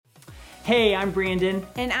Hey, I'm Brandon.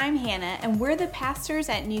 And I'm Hannah, and we're the pastors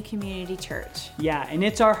at New Community Church. Yeah, and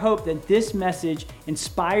it's our hope that this message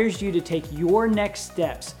inspires you to take your next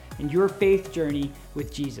steps in your faith journey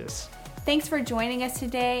with Jesus. Thanks for joining us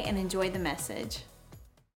today, and enjoy the message.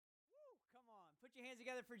 Come on, put your hands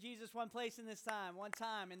together for Jesus one place in this time. One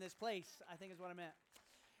time in this place, I think is what I meant.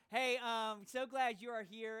 Hey, so glad you are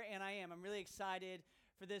here, and I am. I'm really excited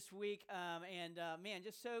for this week, man,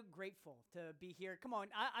 just so grateful to be here. Come on,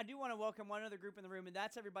 I do want to welcome one other group in the room, and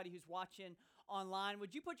that's everybody who's watching online.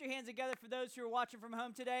 Would you put your hands together for those who are watching from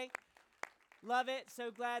home today? Love it.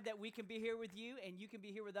 So glad that we can be here with you, and you can be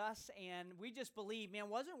here with us, and we just believe, man,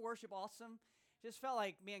 wasn't worship awesome? Just felt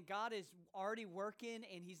like, man, God is already working,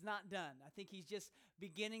 and He's not done. I think He's just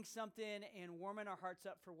beginning something and warming our hearts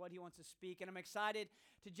up for what He wants to speak, and I'm excited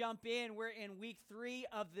to jump in. We're in week 3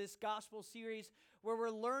 of this gospel series where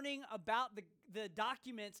we're learning about the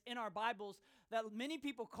documents in our Bibles that many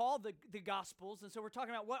people call the Gospels. And so we're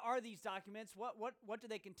talking about what are these documents, what do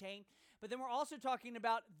they contain? But then we're also talking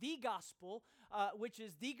about the gospel, which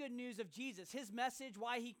is the good news of Jesus, His message,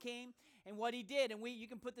 why He came, and what He did. And you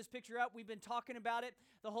can put this picture up. We've been talking about it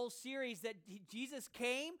the whole series, that Jesus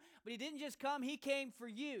came, but He didn't just come. He came for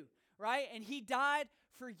you, right? And He died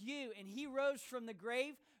for you, and He rose from the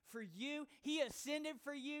grave for you. He ascended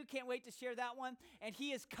for you. Can't wait to share that one. And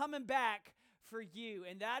He is coming back for you.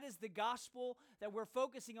 And that is the gospel that we're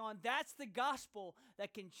focusing on. That's the gospel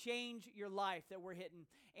that can change your life that we're hitting.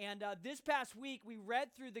 And this past week, we read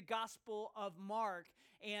through the Gospel of Mark,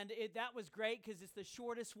 and that was great because it's the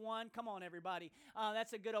shortest one. Come on, everybody.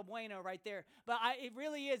 That's a good old bueno right there. But it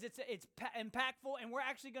really is. It's impactful, and we're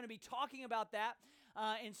actually going to be talking about that.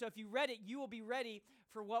 And so if you read it, you will be ready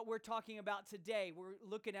for what we're talking about today. We're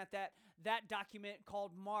looking at that document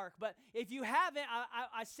called Mark. But if you haven't,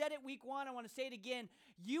 I said it week 1, I want to say it again,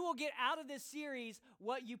 you will get out of this series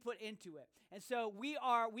what you put into it. And so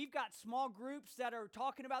we've got small groups that are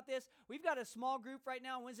talking about this. We've got a small group right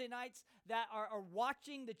now on Wednesday nights that are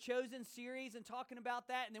watching the Chosen series and talking about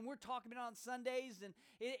that. And then we're talking about it on Sundays. And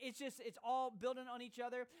it's all building on each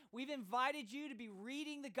other. We've invited you to be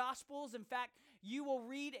reading the Gospels. In fact, you will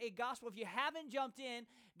read a gospel. If you haven't jumped in,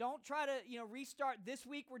 don't try to restart this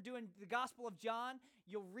week. We're doing the Gospel of John.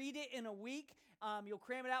 You'll read it in a week. You'll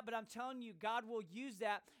cram it out. But I'm telling you, God will use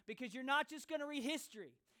that because you're not just going to read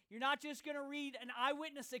history. You're not just going to read an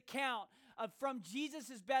eyewitness account from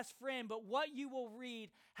Jesus' best friend, but what you will read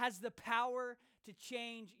has the power to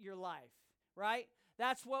change your life, right?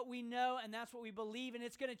 That's what we know, and that's what we believe, and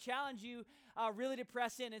it's going to challenge you really to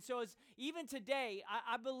press in. And so even today,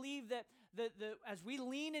 I believe that as we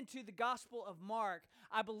lean into the Gospel of Mark,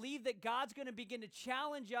 I believe that God's going to begin to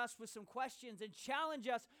challenge us with some questions and challenge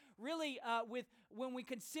us really with when we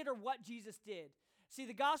consider what Jesus did. See,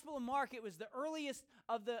 the Gospel of Mark, it was the earliest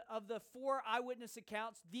of the 4 eyewitness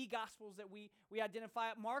accounts, the Gospels that we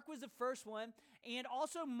identify. Mark was the first one, and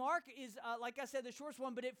also Mark is, like I said, the shortest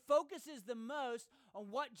one, but it focuses the most on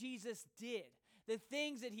what Jesus did, the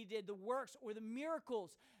things that He did, the works or the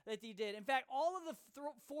miracles that He did. In fact, all of the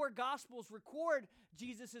 4 Gospels record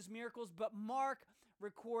Jesus' miracles, but Mark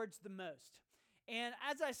records the most. And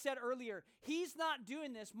as I said earlier, he's not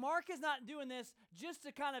doing this. Mark is not doing this just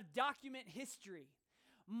to kind of document history.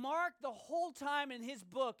 Mark, the whole time in his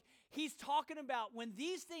book, he's talking about when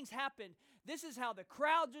these things happened, this is how the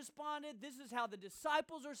crowds responded, this is how the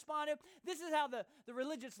disciples responded, this is how the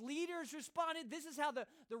religious leaders responded, this is how the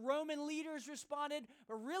Roman leaders responded.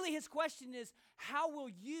 But really his question is, how will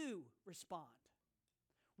you respond?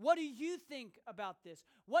 What do you think about this?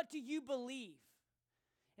 What do you believe?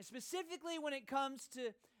 And specifically when it comes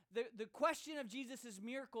to the question of Jesus'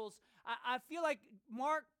 miracles, I feel like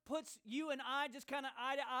Mark puts you and I just kind of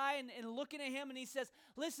eye to eye and looking at him, and he says,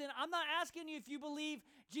 listen, I'm not asking you if you believe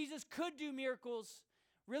Jesus could do miracles.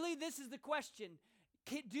 Really, this is the question.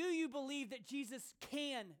 Do you believe that Jesus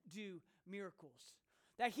can do miracles?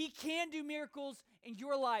 That He can do miracles in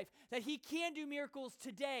your life, that He can do miracles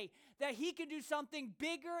today, that He can do something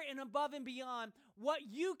bigger and above and beyond what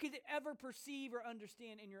you could ever perceive or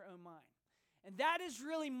understand in your own mind. And that is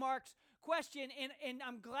really Mark's question, and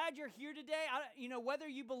I'm glad you're here today. Whether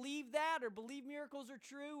you believe that or believe miracles are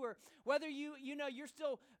true, or whether you're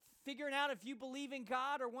still figuring out if you believe in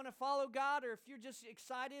God or want to follow God, or if you're just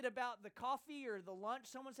excited about the coffee or the lunch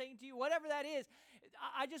someone's taking to you, whatever that is,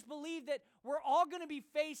 I just believe that we're all going to be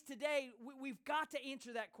faced today. We've got to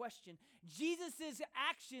answer that question. Jesus'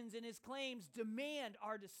 actions and His claims demand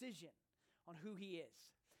our decision on who He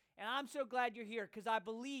is. And I'm so glad you're here because I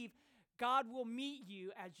believe God will meet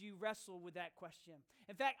you as you wrestle with that question.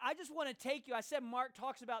 In fact, I just want to take you, I said Mark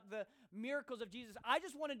talks about the miracles of Jesus, I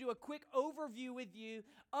just want to do a quick overview with you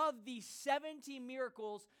of the 17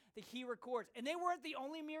 miracles that he records. And they weren't the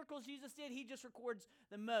only miracles Jesus did. He just records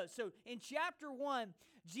the most. So in chapter 1,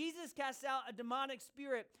 Jesus casts out a demonic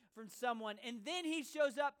spirit from someone, and then he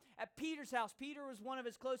shows up at Peter's house. Peter was one of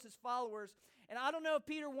his closest followers, and I don't know if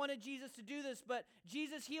Peter wanted Jesus to do this, but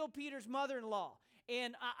Jesus healed Peter's mother-in-law.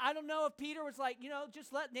 And I don't know if Peter was like,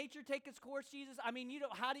 just let nature take its course, Jesus. I mean,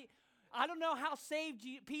 I don't know how saved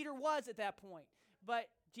Peter was at that point, but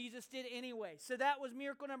Jesus did anyway. So that was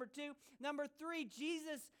miracle number 2. Number 3,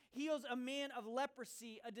 Jesus heals a man of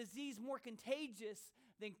leprosy, a disease more contagious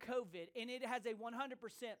than COVID, and it has a 100%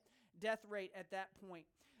 death rate at that point.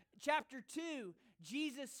 Chapter 2,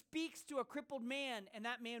 Jesus speaks to a crippled man, and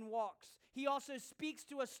that man walks. He also speaks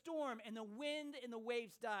to a storm, and the wind and the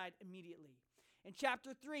waves died immediately. In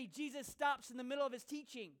chapter 3, Jesus stops in the middle of his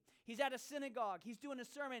teaching. He's at a synagogue. He's doing a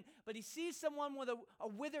sermon, but he sees someone with a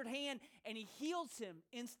withered hand, and he heals him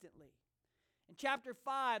instantly. In chapter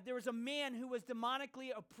 5, there was a man who was demonically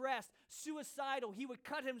oppressed, suicidal. He would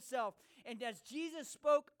cut himself. And as Jesus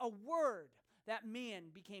spoke a word, that man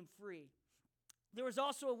became free. There was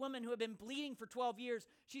also a woman who had been bleeding for 12 years.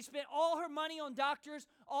 She spent all her money on doctors,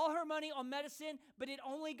 all her money on medicine, but it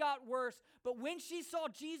only got worse. But when she saw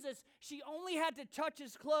Jesus, she only had to touch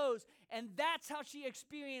his clothes, and that's how she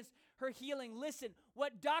experienced her healing. Listen,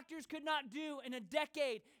 what doctors could not do in a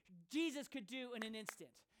decade, Jesus could do in an instant.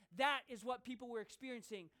 That is what people were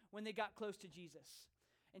experiencing when they got close to Jesus.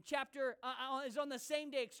 And chapter is on the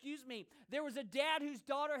same day, there was a dad whose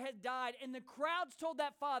daughter had died, and the crowds told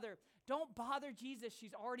that father, don't bother Jesus,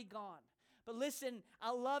 she's already gone. But listen,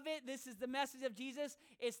 I love it. This is the message of Jesus.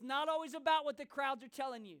 It's not always about what the crowds are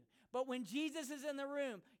telling you. But when Jesus is in the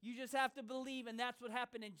room, you just have to believe, and that's what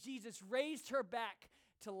happened. And Jesus raised her back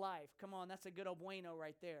to life. Come on, that's a good old bueno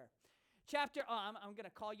right there. I'm going to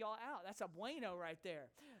call y'all out. That's a bueno right there.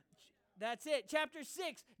 That's it. Chapter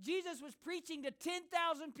 6, Jesus was preaching to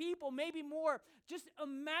 10,000 people, maybe more. Just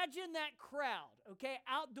imagine that crowd, okay?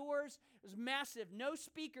 Outdoors, it was massive. No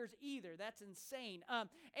speakers either. That's insane.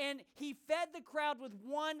 And he fed the crowd with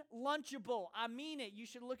one Lunchable. I mean it. You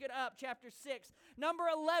should look it up. Chapter 6. Number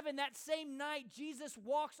 11, that same night, Jesus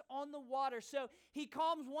walks on the water. So he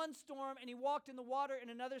calms one storm, and he walked in the water in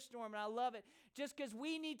another storm, and I love it. Just because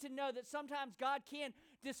we need to know that sometimes God can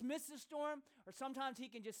dismiss the storm, or sometimes he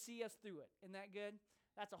can just see us through it. Isn't that good?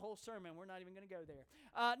 That's a whole sermon. We're not even going to go there.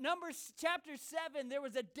 Chapter 7, there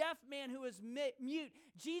was a deaf man who was mute.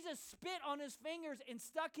 Jesus spit on his fingers and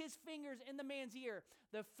stuck his fingers in the man's ear.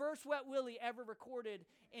 The first wet willy ever recorded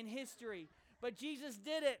in history. But Jesus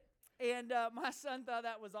did it. And my son thought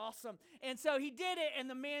that was awesome. And so he did it, and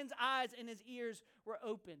the man's eyes and his ears were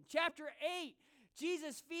open. Chapter 8,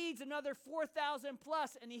 Jesus feeds another 4,000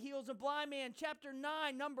 plus, and he heals a blind man. Chapter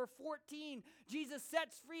 9, number 14, Jesus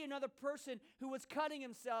sets free another person who was cutting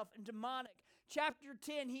himself and demonic. Chapter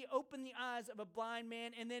 10, he opened the eyes of a blind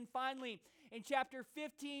man. And then finally, in chapter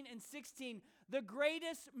 15 and 16, the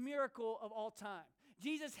greatest miracle of all time.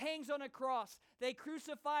 Jesus hangs on a cross. They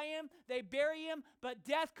crucify him, they bury him, but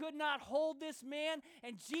death could not hold this man,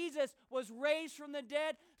 and Jesus was raised from the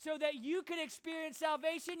dead so that you could experience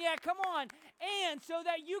salvation. Yeah, come on. And so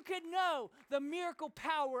that you could know the miracle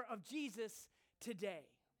power of Jesus today.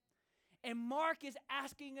 And Mark is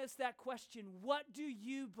asking us that question, what do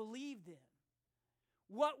you believe then?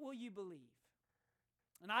 What will you believe?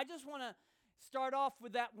 And I just want to start off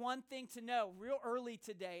with that one thing to know real early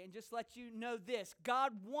today and just let you know this.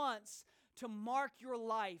 God wants to mark your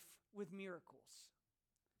life with miracles.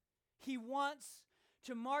 He wants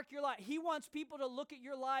to mark your life. He wants people to look at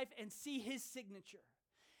your life and see his signature.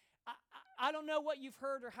 I don't know what you've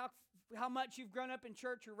heard or how much you've grown up in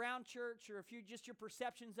church or around church, or if you just your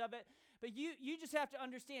perceptions of it, but you just have to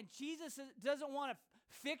understand Jesus doesn't want to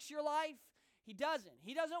fix your life. He doesn't.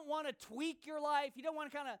 He doesn't want to tweak your life. He don't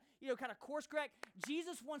want to kind of course correct.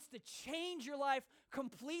 Jesus wants to change your life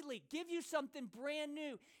completely, give you something brand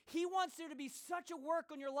new. He wants there to be such a work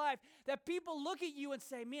on your life that people look at you and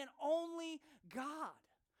say, man, only God.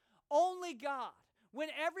 Only God. When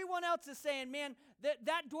everyone else is saying, man,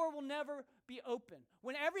 that door will never be open.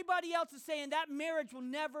 When everybody else is saying that marriage will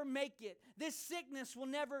never make it. This sickness will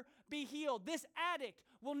never be healed. This addict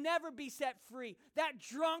will never be set free. That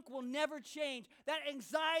drunk will never change. That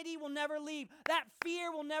anxiety will never leave. That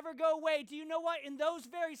fear will never go away. Do you know what? In those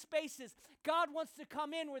very spaces, God wants to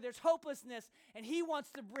come in where there's hopelessness, and he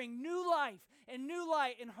wants to bring new life and new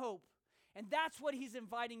light and hope. And that's what he's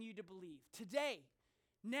inviting you to believe. Today,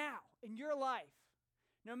 now, in your life,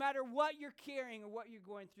 no matter what you're carrying or what you're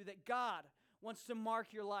going through, that God wants to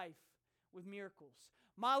mark your life with miracles.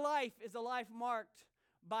 My life is a life marked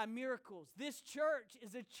by miracles. This church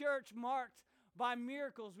is a church marked by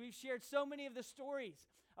miracles. We've shared so many of the stories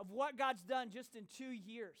of what God's done just in 2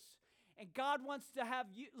 years. And God wants to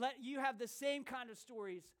let you have the same kind of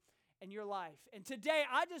stories in your life. And today,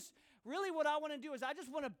 what I want to do is I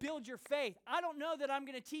just want to build your faith. I don't know that I'm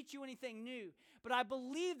going to teach you anything new, but I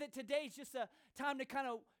believe that today is just a time to kind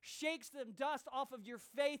of shake some dust off of your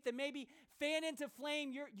faith and maybe fan into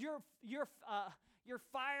flame your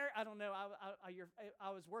fire. I don't know. I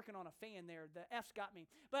was working on a fan there. The F's got me.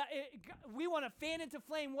 But we want to fan into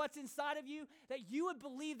flame what's inside of you, that you would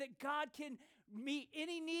believe that God can meet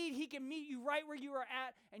any need. He can meet you right where you are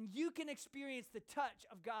at, and you can experience the touch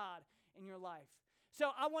of God in your life. So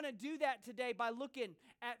I want to do that today by looking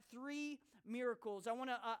at 3 miracles. I want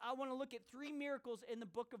to look at 3 miracles in the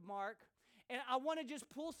book of Mark, and I want to just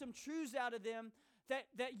pull some truths out of them that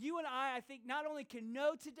you and I think, not only can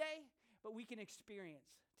know today, but we can experience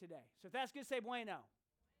today. So if that's good, say bueno.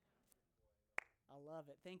 I love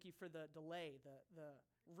it. Thank you for the delay, the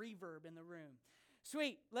reverb in the room.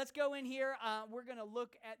 Sweet. Let's go in here. We're going to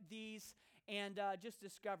look at these and just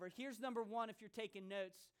discover. Here's number 1 if you're taking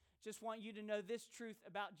notes. Just want you to know this truth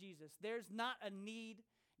about Jesus. There's not a need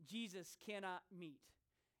Jesus cannot meet.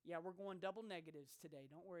 Yeah, we're going double negatives today.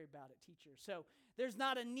 Don't worry about it, teacher. So there's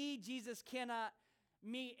not a need Jesus cannot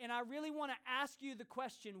meet. And I really want to ask you the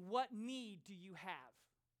question, what need do you have?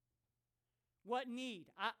 What need?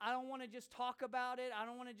 I don't want to just talk about it. I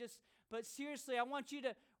don't want to but seriously, I want you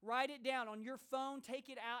to write it down on your phone. Take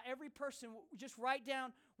it out. Every person, just write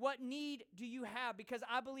down what need do you have, because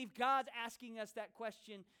I believe God's asking us that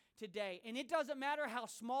question today. And it doesn't matter how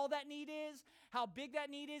small that need is, how big that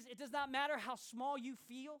need is. It does not matter how small you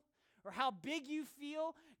feel or how big you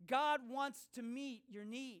feel. God wants to meet your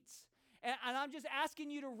needs. And I'm just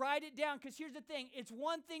asking you to write it down, because here's the thing. It's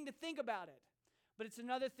one thing to think about it, but it's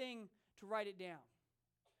another thing to write it down.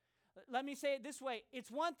 Let me say it this way. It's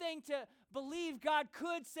one thing to believe God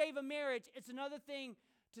could save a marriage. It's another thing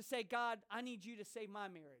to say, God, I need you to save my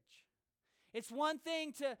marriage. It's one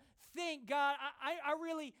thing to think, God, I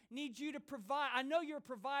really need you to provide. I know you're a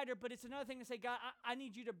provider, but it's another thing to say, God, I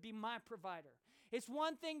need you to be my provider. It's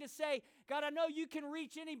one thing to say, God, I know you can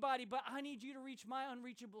reach anybody, but I need you to reach my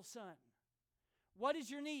unreachable son. What is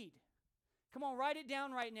your need? Come on, write it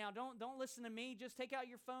down right now. Don't listen to me. Just take out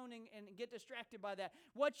your phone and get distracted by that.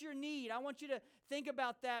 What's your need? I want you to think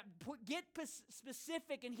about that. Get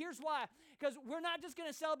specific, and here's why. Because we're not just going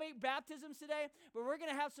to celebrate baptisms today, but we're going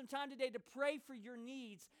to have some time today to pray for your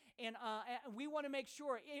needs. And we want to make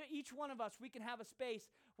sure, each one of us, we can have a space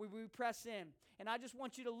where we press in. And I just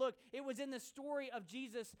want you to look. It was in the story of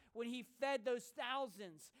Jesus when he fed those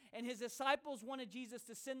thousands, and his disciples wanted Jesus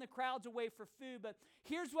to send the crowds away for food. But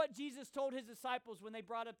here's what Jesus told his disciples when they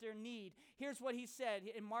brought up their need. Here's what he said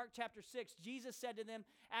in Mark chapter 6. Jesus said to them,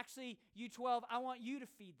 actually, you 12, I want you to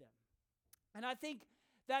feed them. And I think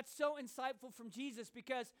that's so insightful from Jesus,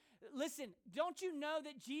 because, listen, don't you know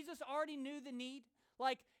that Jesus already knew the need?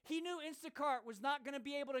 Like, he knew Instacart was not going to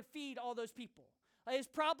be able to feed all those people. It's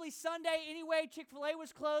probably Sunday anyway. Chick-fil-A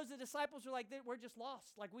was closed. The disciples were like, we're just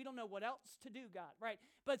lost. Like, we don't know what else to do, God, right?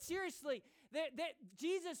 But seriously,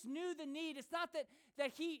 Jesus knew the need. It's not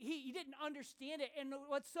that he didn't understand it. And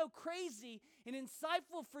what's so crazy and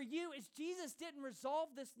insightful for you is Jesus didn't resolve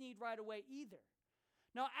this need right away either.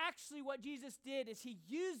 Now, actually, what Jesus did is he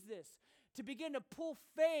used this to begin to pull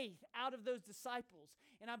faith out of those disciples.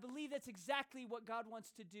 And I believe that's exactly what God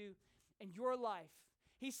wants to do in your life.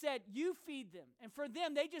 He said, you feed them. And for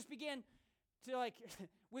them, they just began to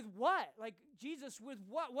with what? Like, Jesus, with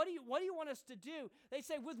what? What do you want us to do? They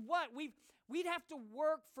say, with what? We'd have to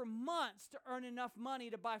work for months to earn enough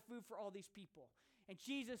money to buy food for all these people. And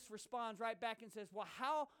Jesus responds right back and says, well,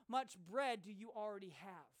 how much bread do you already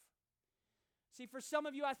have? See, for some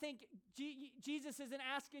of you, I think Jesus isn't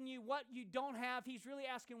asking you what you don't have. He's really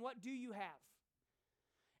asking, what do you have?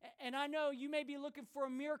 And I know you may be looking for a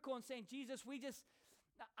miracle and saying, Jesus,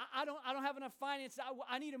 I don't have enough finances.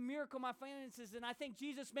 I need a miracle in my finances. And I think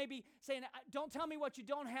Jesus may be saying, don't tell me what you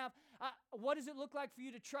don't have. What does it look like for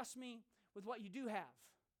you to trust me with what you do have?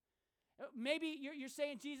 Maybe you're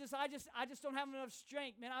saying, Jesus, I just don't have enough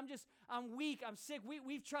strength. Man, I'm weak. I'm sick.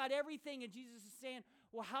 We've tried everything. And Jesus is saying,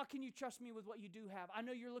 well, how can you trust me with what you do have? I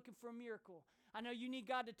know you're looking for a miracle. I know you need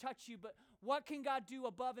God to touch you, but what can God do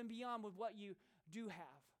above and beyond with what you do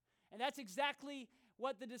have? And that's exactly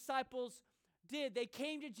what the disciples did. They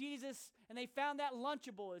came to Jesus and they found that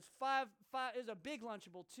Lunchable. It's a big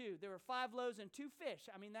Lunchable too. There were 5 loaves and 2 fish.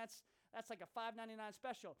 I mean, that's like a $5.99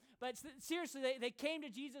 special. But seriously, they came to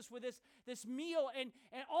Jesus with this meal, and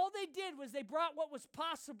all they did was they brought what was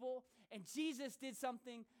possible, and Jesus did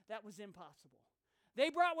something that was impossible. They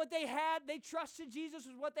brought what they had. They trusted Jesus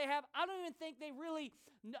with what they have. I don't even think they really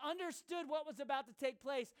understood what was about to take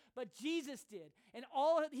place, but Jesus did. And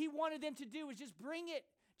all he wanted them to do was just bring it.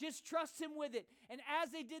 Just trust him with it. And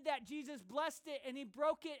as they did that, Jesus blessed it and he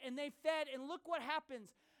broke it and they fed. And look what happens.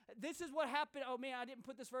 This is what happened. Oh man, I didn't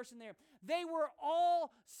put this verse in there. They were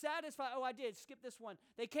all satisfied. Oh, I did. Skip this one.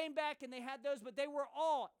 They came back and they had those, but they were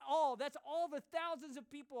all. That's all the thousands of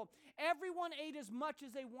people. Everyone ate as much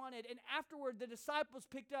as they wanted. And afterward, the disciples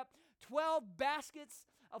picked up 12 baskets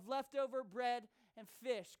of leftover bread and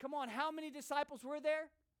fish. Come on, how many disciples were there?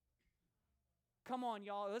 Come on,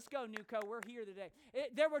 y'all. Let's go, Nuco. We're here today.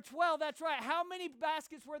 There were 12. That's right. How many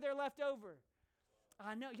baskets were there left over?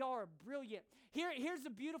 I know y'all are brilliant. Here's the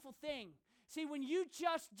beautiful thing. See, when you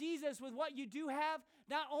trust Jesus with what you do have,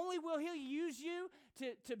 not only will he use you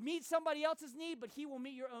to meet somebody else's need, but he will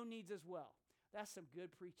meet your own needs as well. That's some good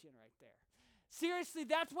preaching right there. Seriously,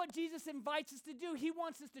 that's what Jesus invites us to do. He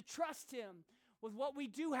wants us to trust him with what we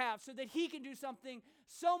do have so that he can do something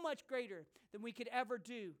so much greater than we could ever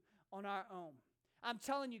do on our own. I'm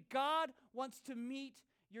telling you, God wants to meet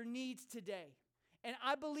your needs today. And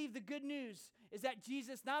I believe the good news is that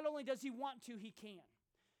Jesus, not only does he want to, he can.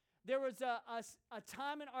 There was a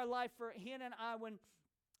time in our life for Hannah and I when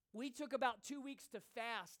we took about 2 weeks to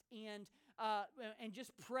fast and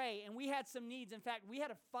just pray. And we had some needs. In fact, we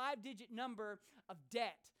had a 5-digit number of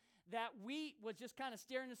debt that was just kind of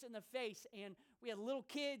staring us in the face. And we had little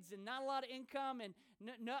kids and not a lot of income and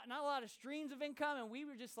not a lot of streams of income. And we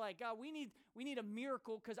were just like, God, we need a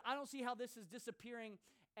miracle because I don't see how this is disappearing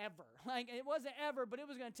ever. Like, it wasn't ever, but it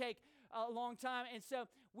was going to take a long time. And so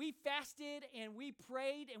we fasted and we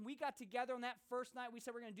prayed and we got together on that first night. We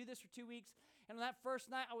said we're going to do this for 2 weeks. And on that first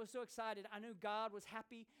night, I was so excited. I knew God was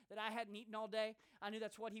happy that I hadn't eaten all day. I knew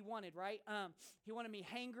that's what he wanted, right? He wanted me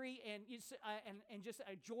hangry and just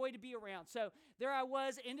a joy to be around. So there I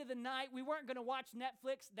was, end of the night. We weren't going to watch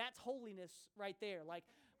Netflix. That's holiness right there. Like,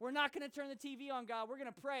 we're not going to turn the TV on, God. We're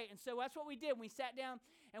going to pray. And so that's what we did. We sat down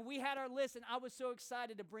and we had our list. And I was so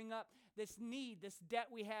excited to bring up this need, this debt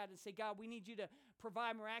we had and say, God, we need you to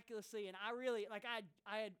provide miraculously. And I really, like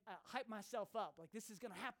I had hyped myself up. Like, this is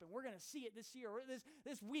going to happen. We're going to see it this year or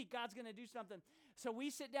this week. God's going to do something. So we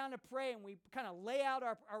sit down to pray and we kind of lay out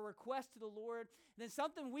our request to the Lord. And then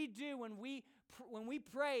something we do when we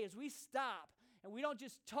pray is we stop and we don't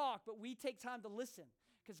just talk, but we take time to listen.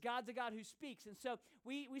 Because God's a God who speaks. And so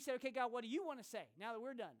we said, okay, God, what do you want to say now that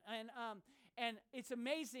we're done? And it's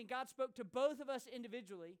amazing. God spoke to both of us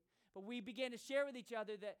individually, but we began to share with each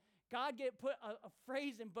other that God put a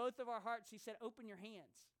phrase in both of our hearts. He said, open your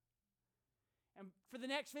hands. And for the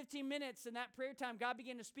next 15 minutes in that prayer time, God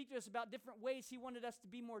began to speak to us about different ways he wanted us to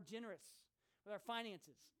be more generous with our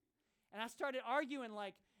finances. And I started arguing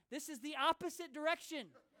like, this is the opposite direction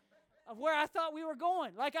of where I thought we were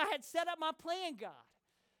going. Like I had set up my plan, God.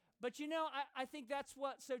 But you know, I think that's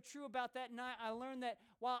what's so true about that night. I learned that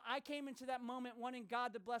while I came into that moment wanting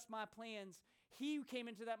God to bless my plans, he came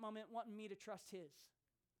into that moment wanting me to trust his.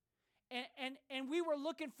 And we were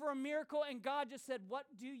looking for a miracle, and God just said, what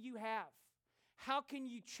do you have? How can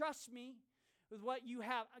you trust me with what you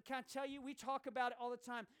have? Can I tell you, we talk about it all the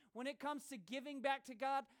time. When it comes to giving back to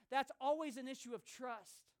God, that's always an issue of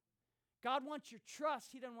trust. God wants your trust.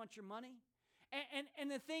 He doesn't want your money.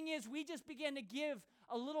 And the thing is, we just began to give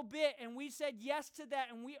a little bit, and we said yes to that,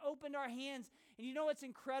 and we opened our hands. And you know what's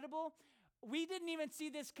incredible? We didn't even see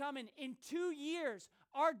this coming. In 2 years,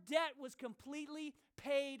 our debt was completely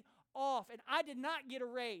paid off, and I did not get a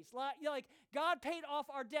raise. Like God paid off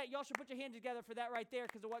our debt. Y'all should put your hands together for that right there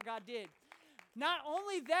because of what God did. Not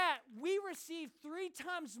only that, we received 3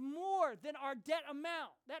 times more than our debt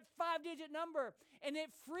amount, that 5-digit number. And it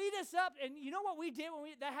freed us up. And you know what we did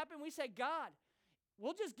when that happened? We said, God,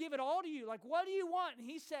 we'll just give it all to you. Like, what do you want? And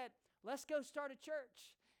he said, let's go start a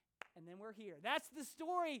church. And then we're here. That's the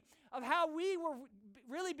story of how we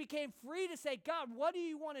really became free to say, God, what do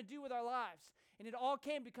you want to do with our lives? And it all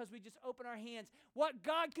came because we just opened our hands. What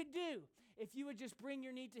God could do if you would just bring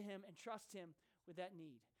your need to him and trust him with that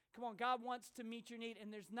need. Come on, God wants to meet your need,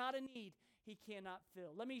 and there's not a need he cannot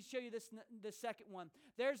fill. Let me show you the second one.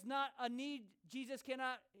 There's not a need Jesus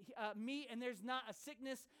cannot meet, and there's not a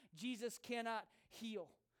sickness Jesus cannot heal.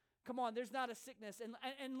 Come on, there's not a sickness.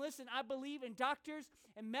 And listen, I believe in doctors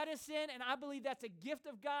and medicine, and I believe that's a gift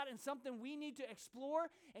of God and something we need to explore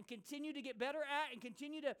and continue to get better at and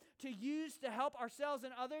continue to use to help ourselves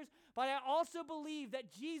and others. But I also believe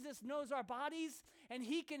that Jesus knows our bodies, and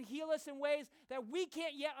he can heal us in ways that we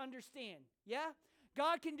can't yet understand. Yeah?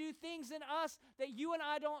 God can do things in us that you and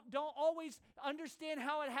I don't always understand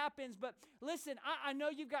how it happens. But listen, I know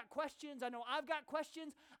you've got questions. I know I've got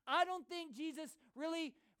questions. I don't think Jesus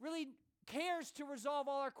really cares to resolve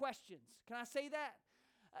all our questions. Can I say that?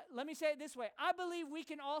 Let me say it this way. I believe we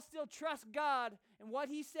can all still trust God and what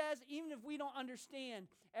He says, even if we don't understand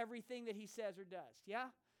everything that He says or does. Yeah?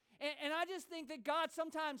 And I just think that God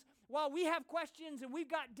sometimes, while we have questions and we've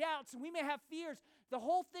got doubts and we may have fears, the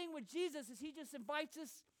whole thing with Jesus is He just invites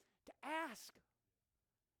us to ask.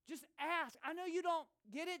 Just ask. I know you don't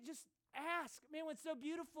get it. Just ask. Man, what's so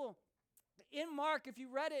beautiful. In Mark, if you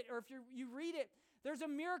read it or if you read it, there's a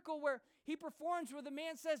miracle where He performs where the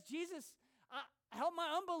man says, Jesus, help my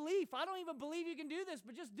unbelief. I don't even believe you can do this,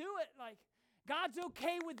 but just do it. Like, God's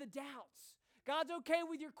okay with the doubts. God's okay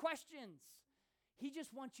with your questions. He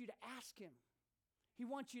just wants you to ask Him. He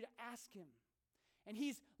wants you to ask Him. And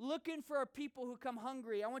He's looking for a people who come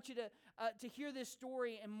hungry. I want you to hear this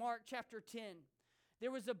story in Mark chapter 10.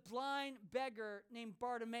 There was a blind beggar named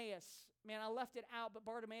Bartimaeus. Man, I left it out, but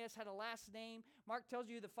Bartimaeus had a last name. Mark tells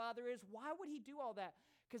you who the father is. Why would he do all that?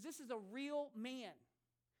 Because this is a real man.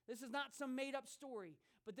 This is not some made-up story.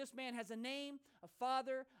 But this man has a name, a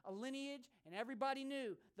father, a lineage, and everybody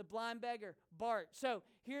knew the blind beggar, Bart. So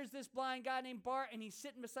here's this blind guy named Bart, and he's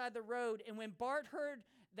sitting beside the road. And when Bart heard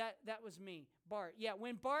that was me, Bart. Yeah,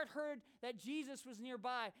 when Bart heard that Jesus was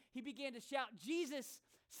nearby, he began to shout, Jesus,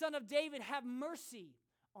 Son of David, have mercy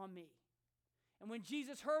on me. And when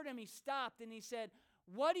Jesus heard him, he stopped and he said,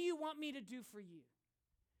 what do you want me to do for you?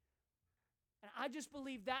 And I just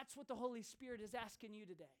believe that's what the Holy Spirit is asking you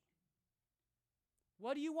today.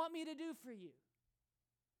 What do you want me to do for you?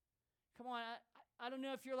 Come on, I don't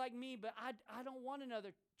know if you're like me, but I don't want another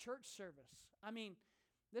church service. I mean,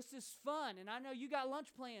 this is fun, and I know you got lunch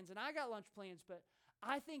plans, and I got lunch plans, but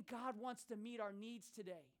I think God wants to meet our needs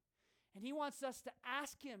today. And He wants us to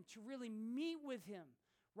ask Him to really meet with Him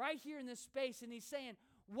right here in this space. And He's saying,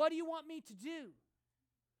 what do you want me to do?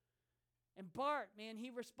 And Bart, man, he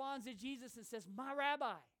responds to Jesus and says, my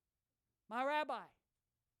rabbi, I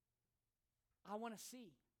want to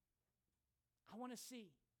see. I want to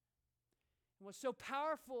see. And what's so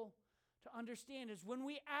powerful to understand is when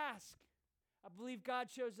we ask, I believe God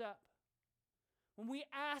shows up. When we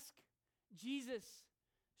ask, Jesus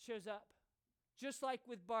shows up. Just like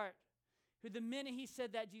with Bart, who the minute he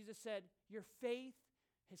said that, Jesus said, your faith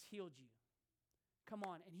has healed you. Come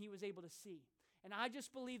on. And he was able to see. And I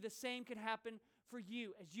just believe the same can happen for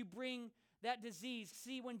you as you bring that disease.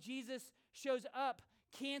 See, when Jesus shows up,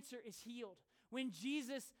 cancer is healed. When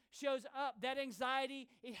Jesus shows up, that anxiety,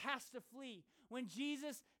 it has to flee. When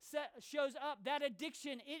Jesus shows up, that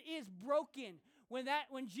addiction, it is broken.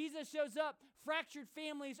 When Jesus shows up, fractured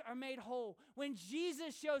families are made whole. When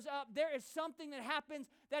Jesus shows up, there is something that happens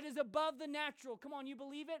that is above the natural. Come on, you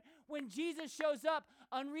believe it? When Jesus shows up,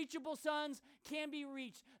 unreachable sons can be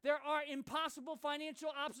reached. There are impossible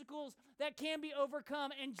financial obstacles that can be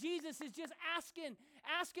overcome. And Jesus is just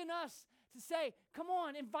asking us to say, come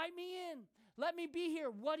on, invite me in. Let me be here.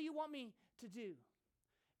 What do you want me to do?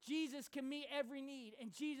 Jesus can meet every need,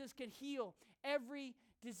 and Jesus can heal every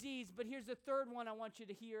disease. But here's the third one I want you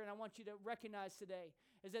to hear, and I want you to recognize today,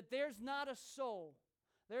 is that there's not a soul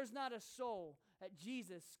that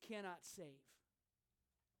Jesus cannot save.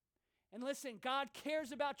 And listen, God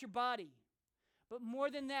cares about your body, but more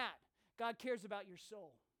than that, God cares about your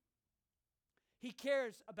soul. He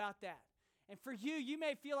cares about that. And for you, you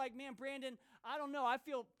may feel like, man, Brandon, I don't know. I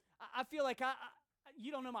feel like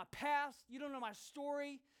you don't know my past. You don't know my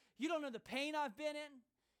story. You don't know the pain I've been in.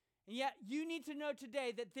 And yet you need to know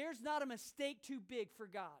today that there's not a mistake too big for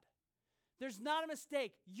God. There's not a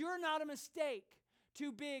mistake. You're not a mistake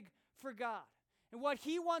too big for God. And what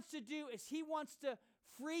He wants to do is He wants to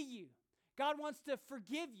free you. God wants to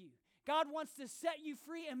forgive you. God wants to set you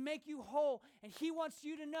free and make you whole. And He wants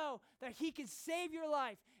you to know that He can save your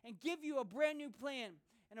life and give you a brand new plan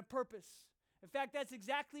and a purpose. In fact, that's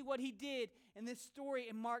exactly what He did in this story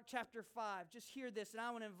in Mark chapter 5. Just hear this, and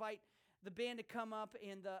I want to invite the band to come up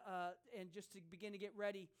and just to begin to get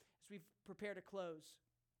ready as we prepare to close.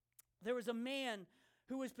 There was a man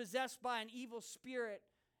who was possessed by an evil spirit,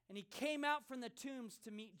 and he came out from the tombs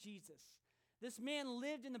to meet Jesus. This man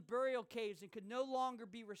lived in the burial caves and could no longer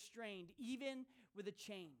be restrained, even with a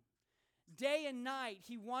chain. Day and night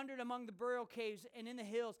he wandered among the burial caves and in the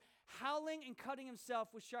hills, howling and cutting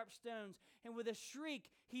himself with sharp stones. And with a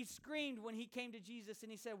shriek he screamed when he came to Jesus,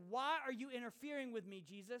 and he said, "Why are you interfering with me,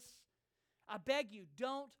 Jesus? I beg you,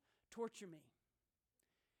 don't torture me."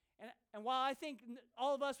 And while I think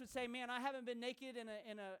all of us would say, man, I haven't been naked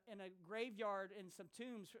in a graveyard in some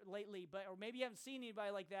tombs lately, or maybe you haven't seen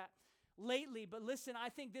anybody like that. lately, but listen, I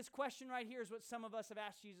think this question right here is what some of us have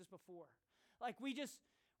asked Jesus before. Like we're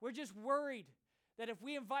just worried that if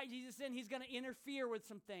we invite Jesus in, he's going to interfere with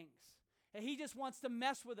some things. And he just wants to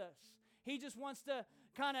mess with us. He just wants to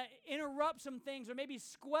kind of interrupt some things or maybe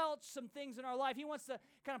squelch some things in our life. He wants to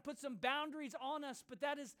kind of put some boundaries on us, but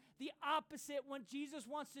that is the opposite. What Jesus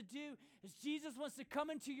wants to do is Jesus wants to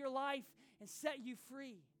come into your life and set you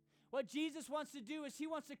free. What Jesus wants to do is he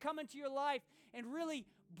wants to come into your life and really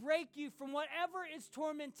break you from whatever is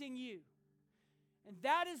tormenting you. And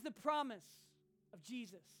that is the promise of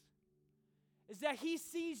Jesus, is that he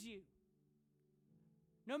sees you.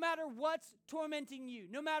 No matter what's tormenting you,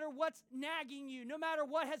 no matter what's nagging you, no matter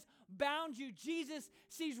what has bound you, Jesus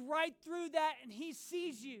sees right through that and he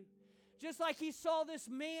sees you. Just like he saw this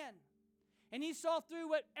man and he saw through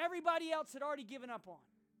what everybody else had already given up on.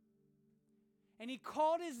 And he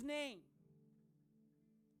called his name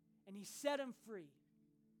and he set him free.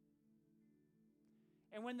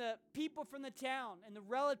 And when the people from the town and the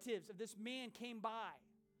relatives of this man came by,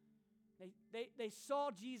 they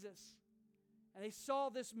saw Jesus. And they saw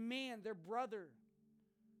this man, their brother,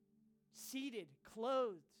 seated,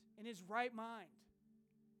 clothed, in his right mind.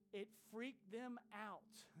 It freaked them out.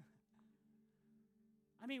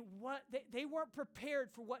 I mean, they weren't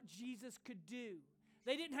prepared for what Jesus could do.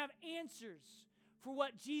 They didn't have answers for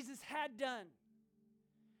what Jesus had done.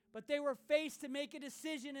 But they were faced to make a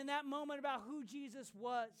decision in that moment about who Jesus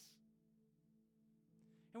was.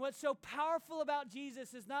 And what's so powerful about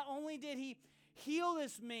Jesus is not only did he heal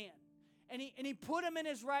this man, and he put him in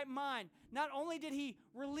his right mind. Not only did he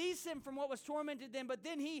release him from what was tormented them, but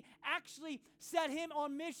then he actually set him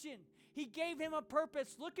on mission. He gave him a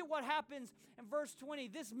purpose. Look at what happens in verse 20.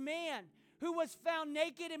 This man who was found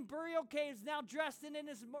naked in burial caves, now dressed and in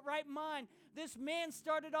his right mind, this man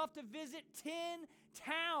started off to visit 10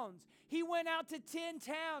 towns. He went out to 10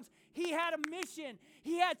 towns. He had a mission.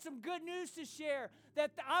 He had some good news to share.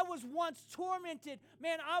 That I was once tormented.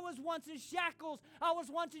 Man, I was once in shackles. I was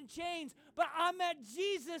once in chains. But I met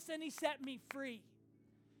Jesus and he set me free.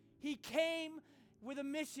 He came with a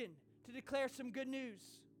mission to declare some good news.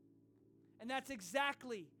 And that's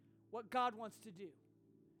exactly what God wants to do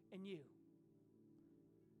in you.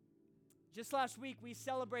 Just last week we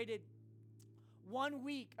celebrated 1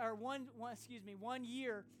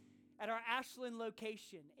 year at our Ashland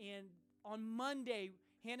location. And on Monday,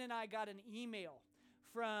 Hannah and I got an email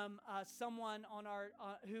from someone on our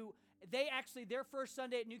who they actually, their first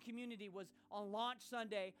Sunday at New Community was on launch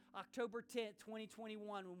Sunday, October 10th,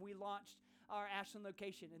 2021, when we launched our Ashland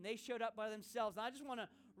location. And they showed up by themselves. And I just want to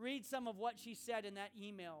read some of what she said in that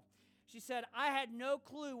email. She said, "I had no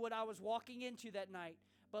clue what I was walking into that night,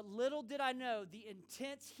 but little did I know the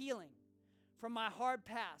intense healing from my hard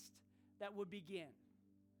past that would begin."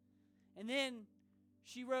 And then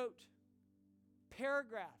she wrote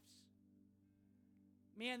paragraphs,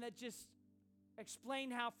 man, that just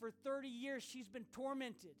explained how for 30 years she's been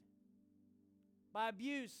tormented by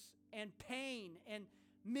abuse and pain and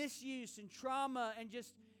misuse and trauma and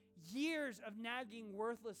just years of nagging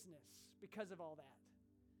worthlessness because of all that.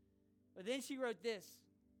 But then she wrote this.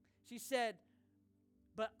 She said,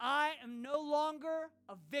 "But I am no longer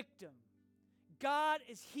a victim. God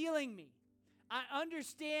is healing me. I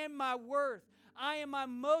understand my worth. I am my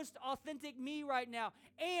most authentic me right now.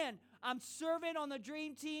 And I'm serving on the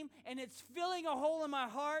dream team, and it's filling a hole in my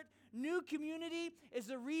heart. New Community is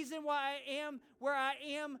the reason why I am where I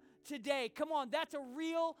am today." Come on, that's a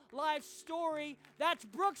real life story. That's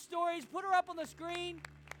Brooke's stories. Put her up on the screen.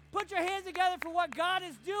 Put your hands together for what God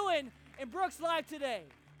is doing in Brooke's life today.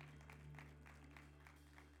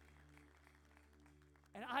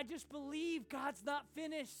 And I just believe God's not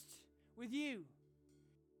finished with you.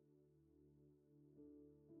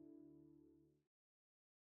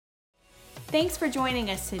 Thanks for joining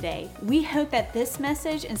us today. We hope that this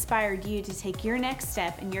message inspired you to take your next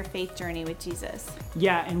step in your faith journey with Jesus.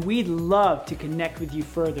 Yeah, and we'd love to connect with you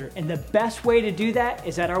further. And the best way to do that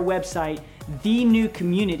is at our website,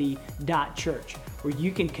 thenewcommunity.church, where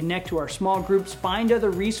you can connect to our small groups, find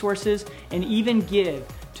other resources, and even give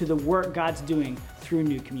to the work God's doing through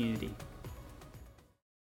New Community.